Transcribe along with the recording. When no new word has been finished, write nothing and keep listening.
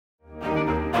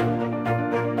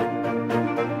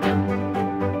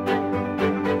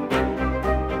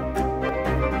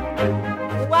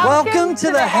Welcome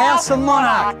to the House of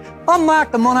Monarch. I'm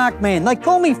Mark the Monarch Man. They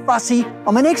call me fussy.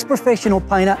 I'm an ex-professional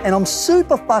painter and I'm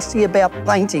super fussy about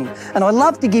painting. And I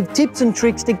love to give tips and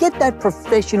tricks to get that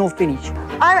professional finish.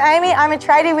 I'm Amy. I'm a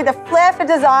tradie with a flair for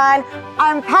design.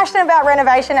 I'm passionate about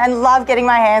renovation and love getting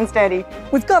my hands dirty.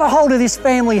 We've got a hold of this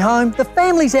family home. The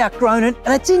family's outgrown it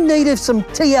and it's in need of some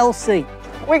TLC.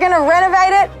 We're going to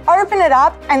renovate it, open it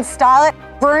up and style it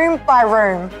room by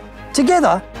room.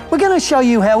 Together, we're going to show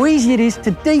you how easy it is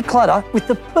to declutter with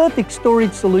the perfect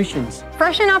storage solutions.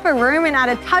 Freshen up a room and add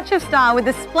a touch of style with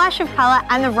a splash of colour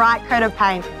and the right coat of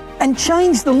paint. And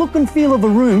change the look and feel of a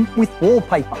room with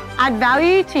wallpaper. Add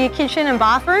value to your kitchen and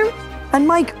bathroom. And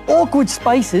make awkward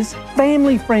spaces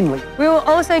family friendly. We will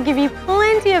also give you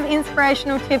plenty of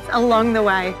inspirational tips along the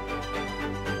way.